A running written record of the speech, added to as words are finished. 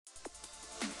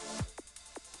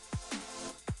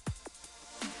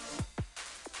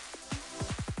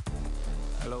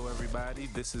Hello, everybody.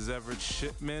 This is Everett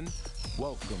Shipman.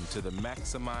 Welcome to the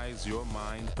Maximize Your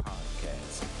Mind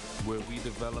podcast, where we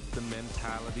develop the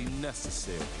mentality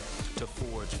necessary to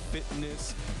forge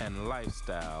fitness and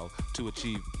lifestyle to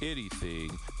achieve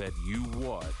anything that you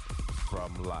want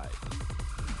from life.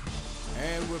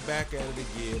 And we're back at it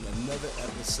again. Another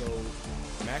episode,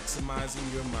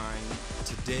 Maximizing Your Mind,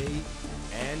 today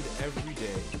and every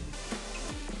day.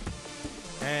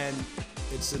 And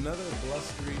it's another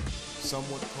blustery,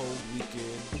 somewhat cold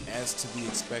weekend, as to be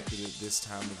expected at this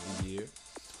time of the year.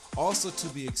 Also to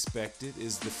be expected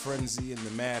is the frenzy and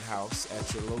the madhouse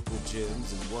at your local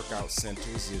gyms and workout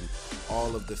centers and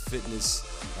all of the fitness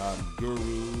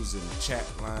gurus and chat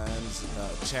lines,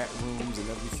 chat rooms and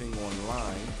everything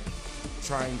online,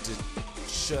 trying to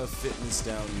shove fitness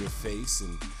down your face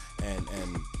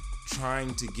and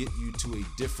trying to get you to a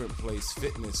different place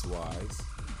fitness-wise.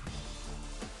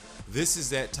 This is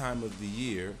that time of the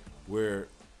year where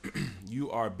you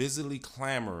are busily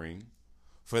clamoring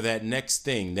for that next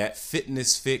thing, that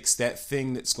fitness fix, that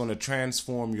thing that's going to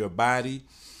transform your body.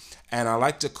 And I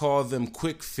like to call them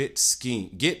quick fit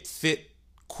scheme, get fit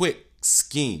quick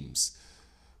schemes,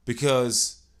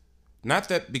 because not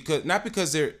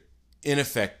because they're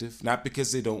ineffective, not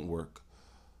because they don't work,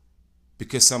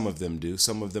 because some of them do,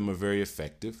 some of them are very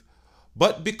effective,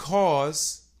 but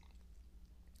because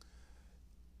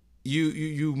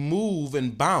you move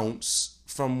and bounce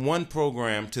from one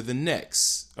program to the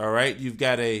next. All right, you've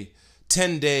got a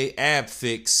 10-day ab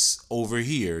fix over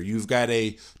here. You've got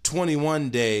a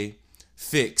 21-day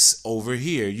fix over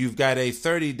here. You've got a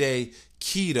 30-day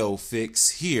keto fix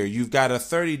here. You've got a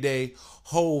 30-day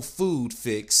whole food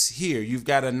fix here. You've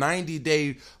got a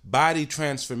 90-day body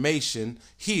transformation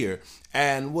here.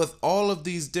 And with all of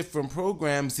these different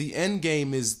programs, the end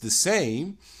game is the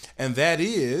same, and that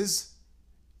is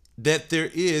that there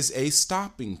is a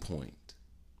stopping point.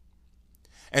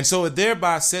 And so it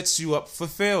thereby sets you up for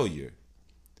failure.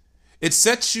 It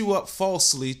sets you up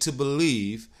falsely to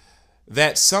believe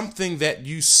that something that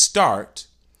you start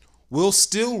will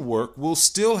still work, will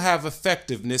still have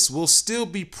effectiveness, will still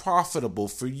be profitable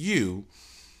for you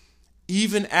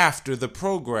even after the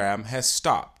program has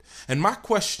stopped. And my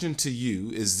question to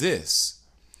you is this: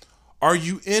 are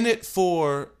you in it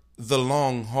for the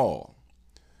long haul?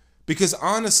 Because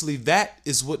honestly, that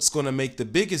is what's going to make the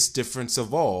biggest difference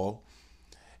of all.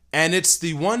 And it's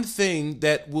the one thing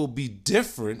that will be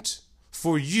different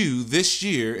for you this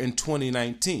year in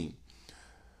 2019.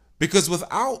 Because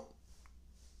without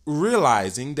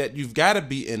realizing that you've got to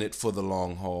be in it for the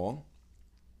long haul,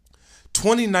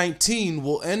 2019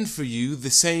 will end for you the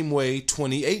same way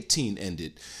 2018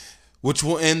 ended, which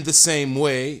will end the same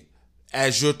way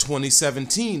as your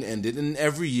 2017 ended and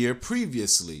every year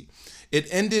previously. It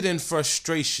ended in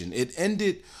frustration. It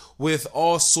ended with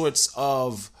all sorts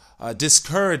of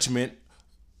discouragement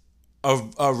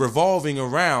of revolving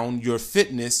around your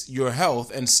fitness, your health,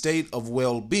 and state of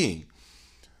well-being,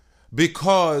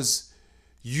 because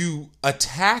you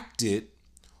attacked it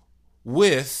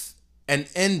with an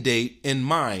end date in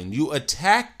mind. You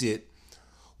attacked it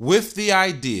with the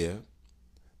idea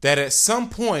that at some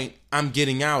point I'm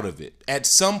getting out of it. At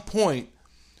some point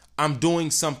I'm doing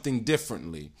something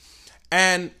differently.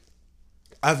 And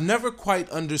I've never quite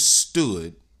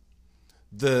understood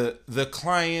the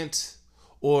client,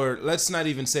 or let's not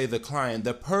even say the client,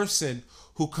 the person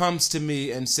who comes to me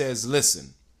and says,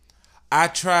 listen, I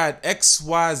tried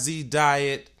XYZ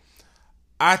diet,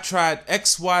 I tried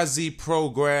XYZ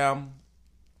program,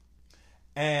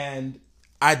 and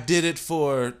I did it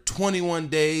for 21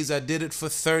 days, I did it for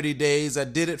 30 days, I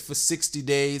did it for 60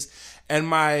 days, and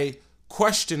my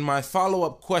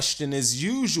follow-up question is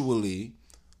usually,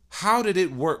 how did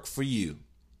it work for you?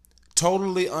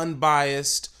 Totally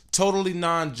unbiased, totally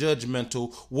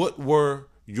non-judgmental. What were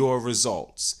your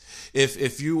results?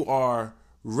 If you are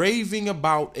raving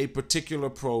about a particular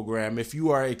program, if you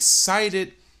are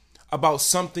excited about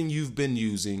something you've been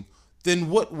using, then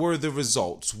what were the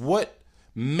results? What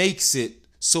makes it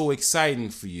so exciting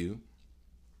for you?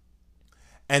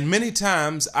 And many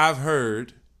times I've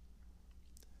heard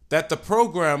that the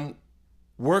program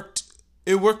worked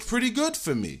pretty good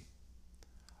for me.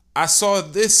 I saw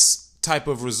this type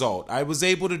of result. I was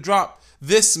able to drop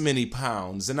this many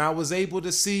pounds, and I was able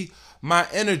to see my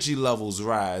energy levels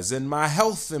rise and my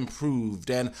health improved,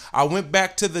 and I went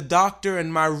back to the doctor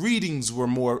and my readings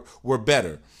were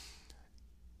better.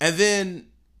 And then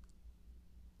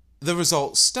the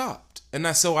results stopped. And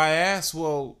so I asked,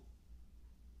 well,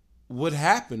 what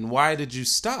happened? Why did you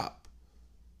stop?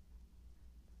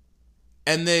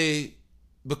 And they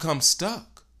become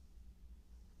stuck.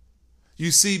 You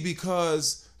see,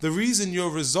 because the reason your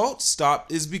results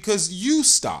stopped is because you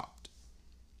stopped.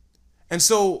 And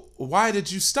so why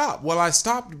did you stop? Well, I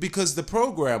stopped because the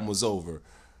program was over.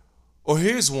 Or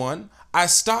here's one. I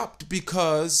stopped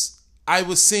because I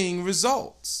was seeing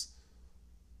results.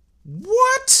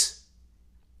 What?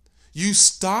 You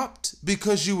stopped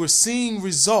because you were seeing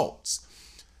results.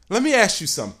 Let me ask you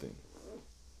something.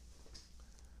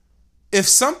 If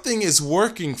something is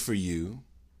working for you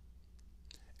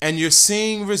and you're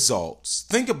seeing results,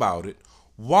 think about it.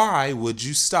 Why would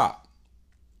you stop?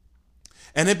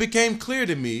 And it became clear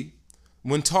to me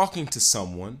when talking to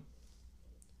someone,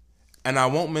 and I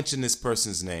won't mention this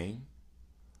person's name,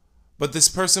 but this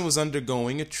person was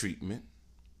undergoing a treatment.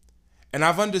 And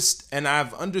I've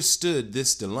understood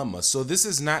this dilemma. So this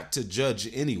is not to judge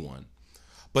anyone,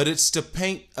 but it's to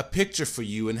paint a picture for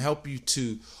you and help you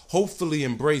to hopefully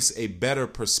embrace a better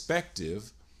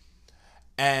perspective.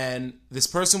 And this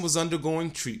person was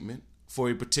undergoing treatment for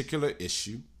a particular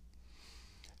issue.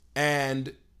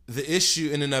 And the issue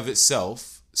in and of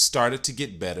itself started to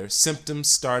get better. Symptoms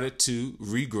started to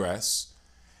regress.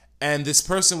 And this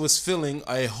person was feeling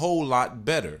a whole lot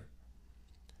better.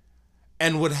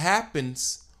 And what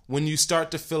happens when you start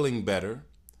to feeling better,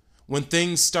 when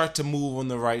things start to move on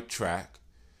the right track,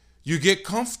 you get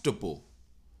comfortable,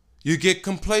 you get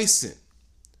complacent,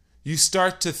 you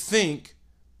start to think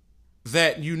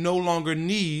that you no longer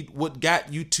need what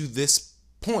got you to this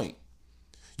point.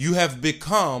 You have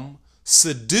become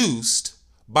seduced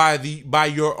by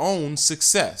your own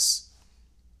success,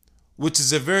 which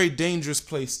is a very dangerous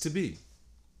place to be.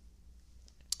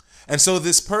 And so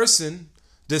this person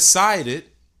decided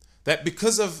that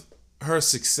because of her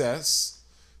success,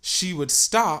 she would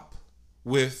stop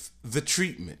with the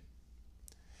treatment.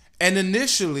 And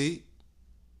initially,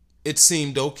 it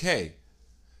seemed okay.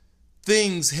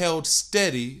 Things held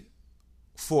steady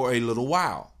for a little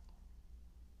while.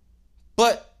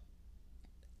 But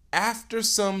after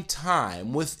some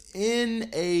time, within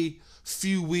a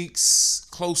few weeks,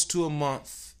 close to a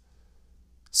month,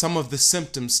 some of the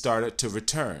symptoms started to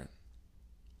return.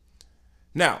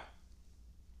 Now,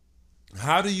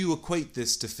 how do you equate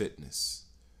this to fitness?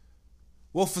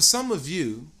 Well, for some of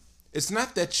you, it's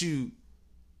not that you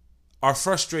are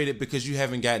frustrated because you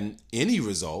haven't gotten any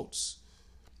results.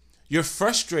 You're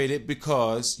frustrated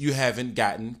because you haven't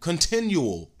gotten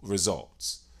continual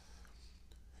results.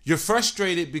 You're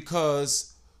frustrated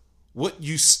because what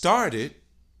you started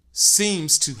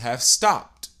seems to have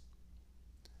stopped,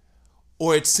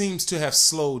 or it seems to have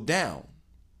slowed down,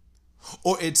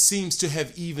 or it seems to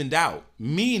have evened out,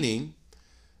 meaning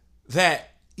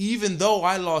that even though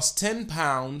I lost 10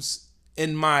 pounds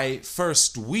in my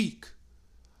first week,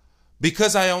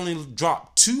 because I only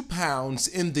dropped 2 pounds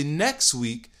in the next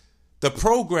week, the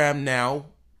program now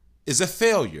is a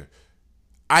failure.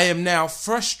 I am now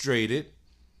frustrated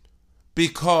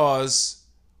because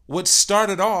what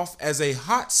started off as a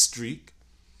hot streak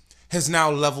has now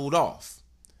leveled off.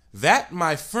 That,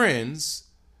 my friends,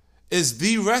 is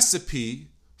the recipe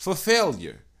for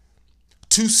failure.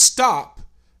 To stop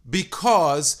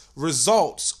because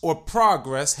results or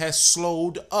progress has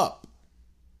slowed up.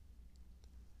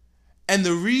 And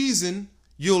the reason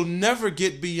you'll never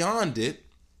get beyond it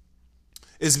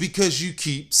is because you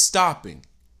keep stopping.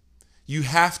 You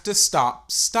have to stop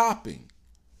stopping.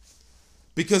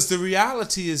 Because the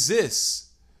reality is this,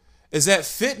 is that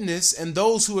fitness and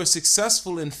those who are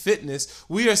successful in fitness,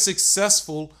 we are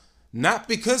successful not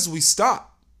because we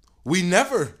stop. We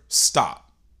never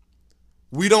stop.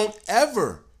 We don't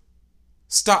ever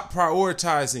stop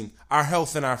prioritizing our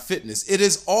health and our fitness. It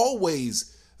is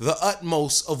always the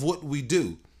utmost of what we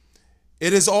do.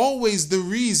 It is always the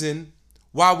reason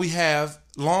why we have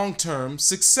long-term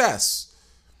success.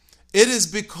 It is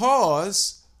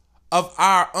because of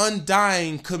our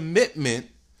undying commitment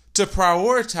to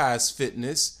prioritize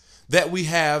fitness that we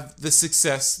have the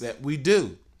success that we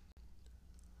do.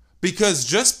 Because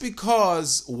just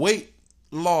because weight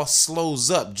loss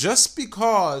slows up, just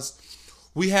because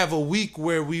we have a week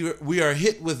where we are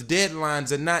hit with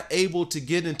deadlines and not able to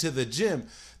get into the gym,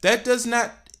 that does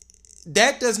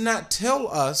not tell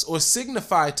us or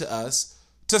signify to us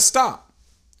to stop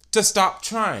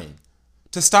trying,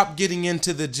 to stop getting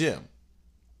into the gym.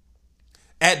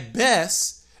 At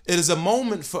best, it is a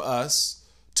moment for us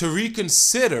to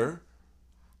reconsider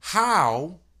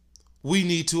how we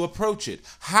need to approach it,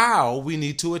 how we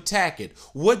need to attack it.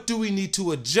 What do we need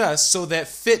to adjust so that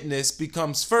fitness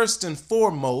becomes first and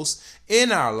foremost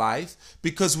in our life?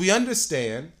 Because we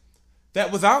understand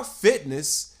that without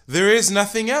fitness, there is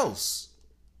nothing else.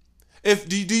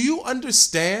 Do you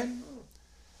understand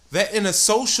that in a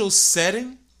social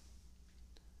setting,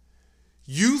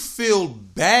 you feel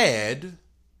bad,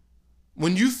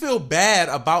 when you feel bad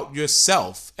about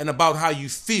yourself and about how you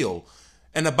feel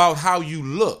and about how you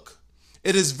look,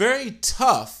 it is very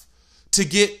tough to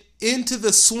get into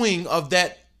the swing of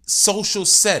that social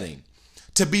setting,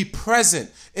 to be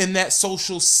present in that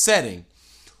social setting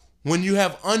when you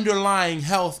have underlying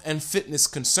health and fitness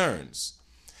concerns.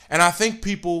 And I think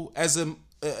people,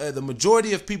 the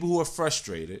majority of people who are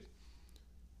frustrated,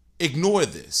 ignore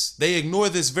this. They ignore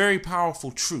this very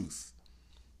powerful truth.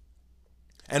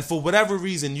 And for whatever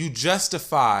reason, you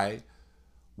justify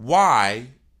why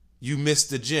you miss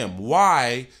the gym,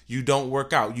 why you don't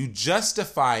work out. You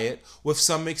justify it with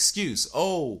some excuse.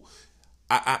 Oh,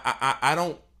 I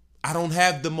don't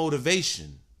have the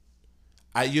motivation.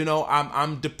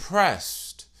 I'm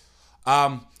depressed.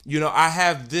 I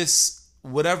have this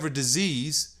whatever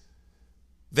disease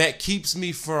that keeps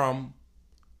me from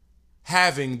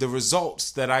having the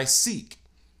results that I seek.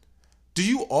 Do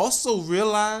you also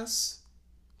realize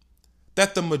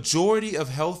that the majority of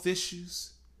health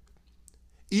issues,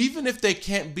 even if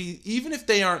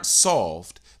they aren't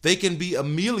solved, they can be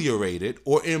ameliorated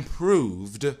or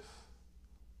improved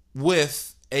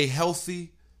with a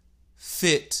healthy,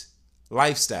 fit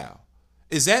lifestyle?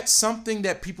 Is that something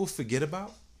that people forget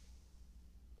about?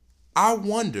 I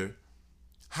wonder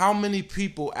how many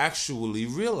people actually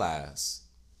realize.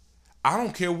 I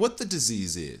don't care what the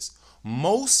disease is.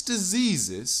 Most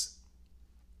diseases,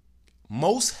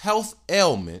 most health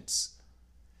ailments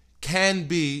can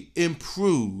be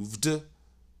improved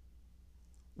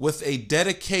with a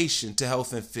dedication to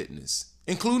health and fitness,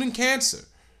 including cancer.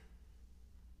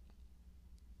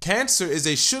 Cancer is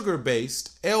a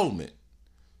sugar-based ailment.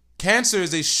 Cancer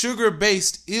is a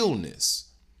sugar-based illness.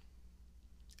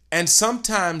 And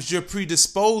sometimes you're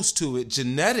predisposed to it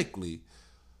genetically,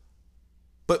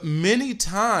 but many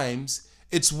times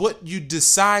it's what you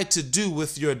decide to do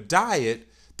with your diet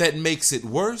that makes it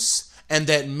worse and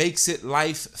that makes it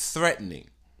life-threatening.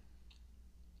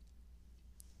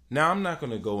 Now, I'm not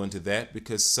going to go into that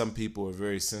because some people are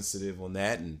very sensitive on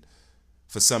that, and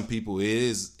for some people it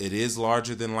is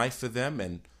larger than life for them,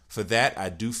 and for that I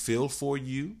do feel for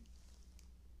you.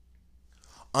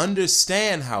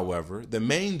 Understand, however, the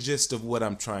main gist of what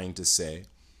I'm trying to say,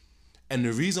 and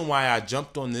the reason why I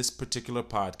jumped on this particular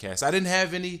podcast. I didn't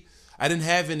have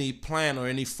any plan or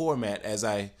any format as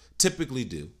I typically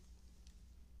do,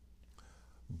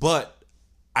 but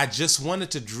I just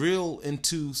wanted to drill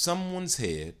into someone's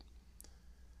head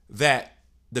that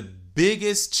the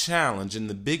biggest challenge and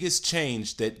the biggest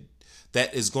change that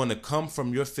is going to come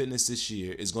from your fitness this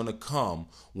year is going to come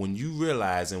when you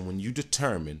realize and when you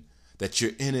determine that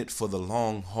you're in it for the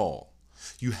long haul.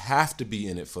 You have to be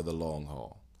in it for the long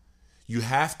haul. You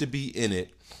have to be in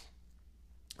it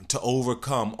to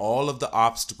overcome all of the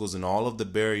obstacles and all of the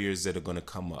barriers that are going to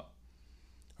come up.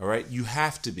 All right? You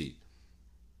have to be.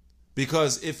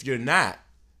 Because if you're not,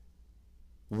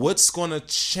 what's going to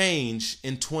change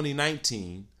in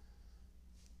 2019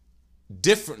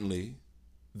 differently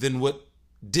than what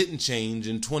didn't change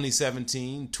in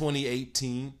 2017,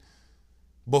 2018,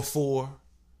 before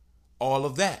all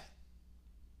of that?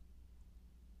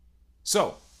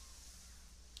 So,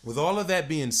 with all of that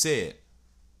being said,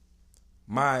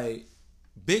 my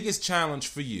biggest challenge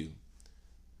for you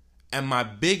and my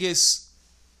biggest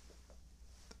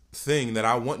thing that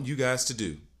I want you guys to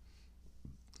do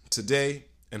today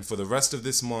and for the rest of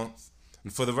this month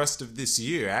and for the rest of this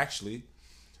year, actually,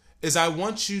 is I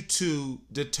want you to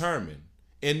determine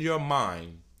in your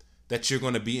mind that you're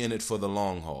going to be in it for the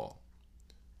long haul.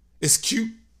 It's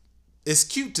cute. It's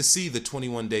cute to see the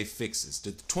 21-day fixes,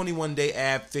 the 21-day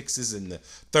ab fixes and the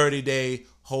 30-day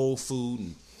whole food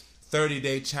and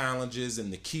 30-day challenges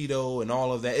and the keto and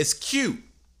all of that. It's cute.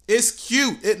 It's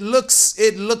cute. It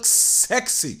looks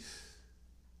sexy.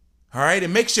 All right? It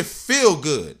makes you feel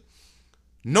good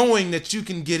knowing that you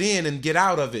can get in and get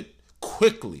out of it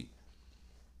quickly.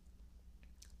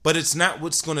 But it's not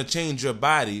what's going to change your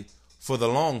body for the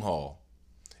long haul.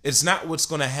 It's not what's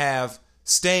going to have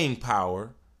staying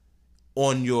power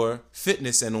on your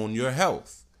fitness and on your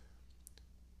health.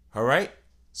 All right?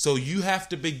 So you have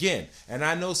to begin. And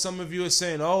I know some of you are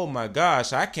saying, oh my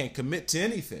gosh, I can't commit to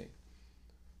anything.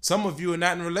 Some of you are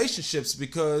not in relationships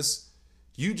because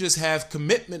you just have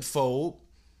commitment phobe.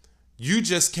 You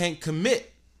just can't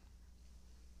commit.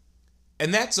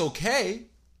 And that's okay.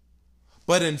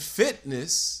 But in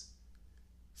fitness,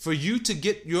 for you to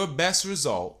get your best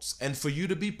results and for you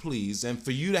to be pleased and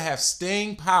for you to have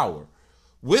staying power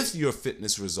with your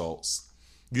fitness results,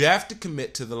 you have to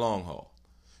commit to the long haul.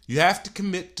 You have to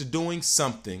commit to doing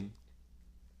something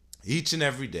each and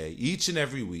every day, each and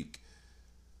every week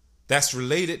that's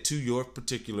related to your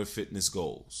particular fitness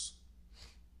goals.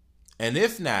 And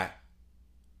if not,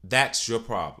 that's your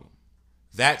problem.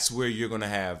 That's where you're going to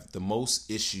have the most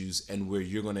issues and where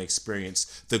you're going to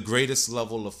experience the greatest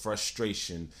level of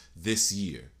frustration this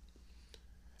year.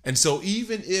 And so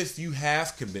even if you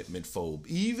have commitment phobe,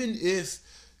 even if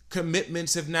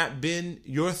commitments have not been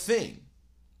your thing,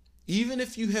 even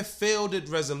if you have failed at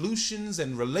resolutions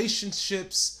and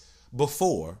relationships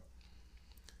before,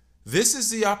 this is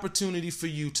the opportunity for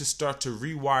you to start to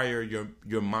rewire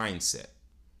your mindset.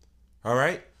 All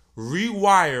right?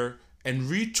 Rewire and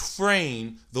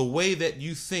retrain the way that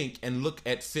you think and look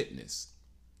at fitness.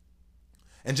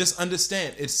 And just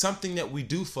understand, it's something that we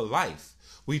do for life.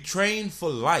 We train for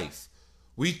life.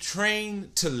 We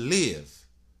train to live.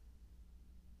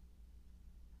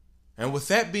 And with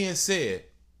that being said,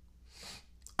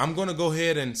 I'm going to go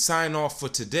ahead and sign off for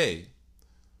today.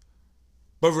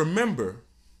 But remember,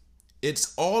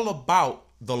 it's all about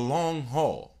the long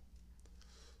haul.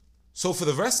 So for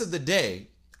the rest of the day,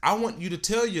 I want you to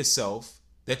tell yourself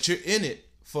that you're in it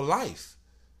for life.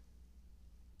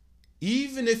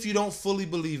 Even if you don't fully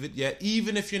believe it yet,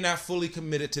 even if you're not fully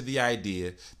committed to the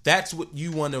idea, that's what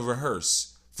you want to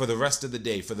rehearse for the rest of the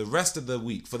day, for the rest of the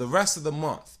week, for the rest of the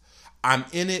month. I'm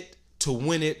in it to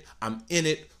win it. I'm in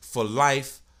it for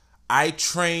life. I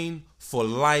train for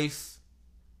life.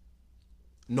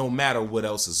 No matter what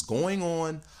else is going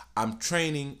on, I'm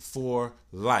training for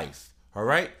life. All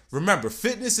right? Remember,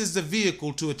 fitness is the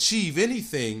vehicle to achieve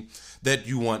anything that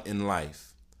you want in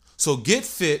life. So get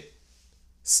fit,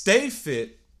 stay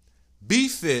fit, be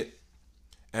fit,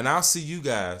 and I'll see you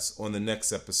guys on the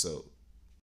next episode.